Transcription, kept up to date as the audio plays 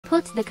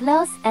Put the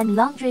clothes and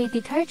laundry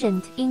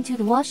detergent into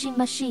the washing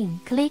machine.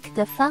 Click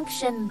the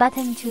function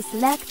button to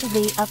select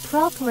the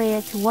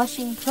appropriate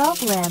washing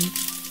program,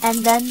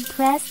 and then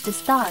press the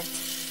Start,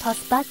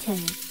 Pause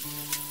button.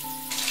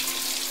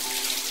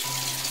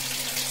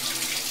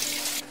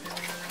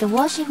 The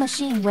washing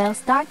machine will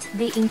start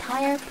the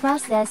entire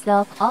process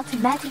of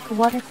automatic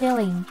water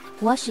filling,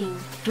 washing,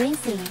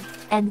 rinsing,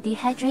 and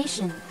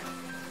dehydration.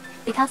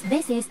 Because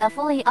this is a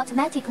fully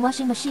automatic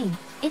washing machine,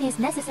 it is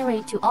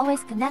necessary to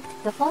always connect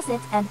the faucet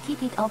and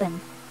keep it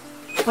open.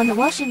 When the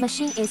washing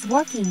machine is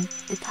working,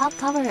 the top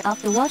cover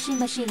of the washing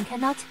machine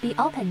cannot be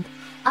opened,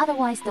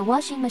 otherwise the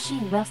washing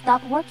machine will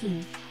stop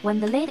working. When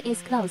the lid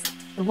is closed,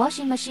 the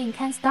washing machine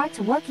can start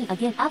working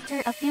again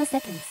after a few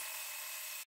seconds.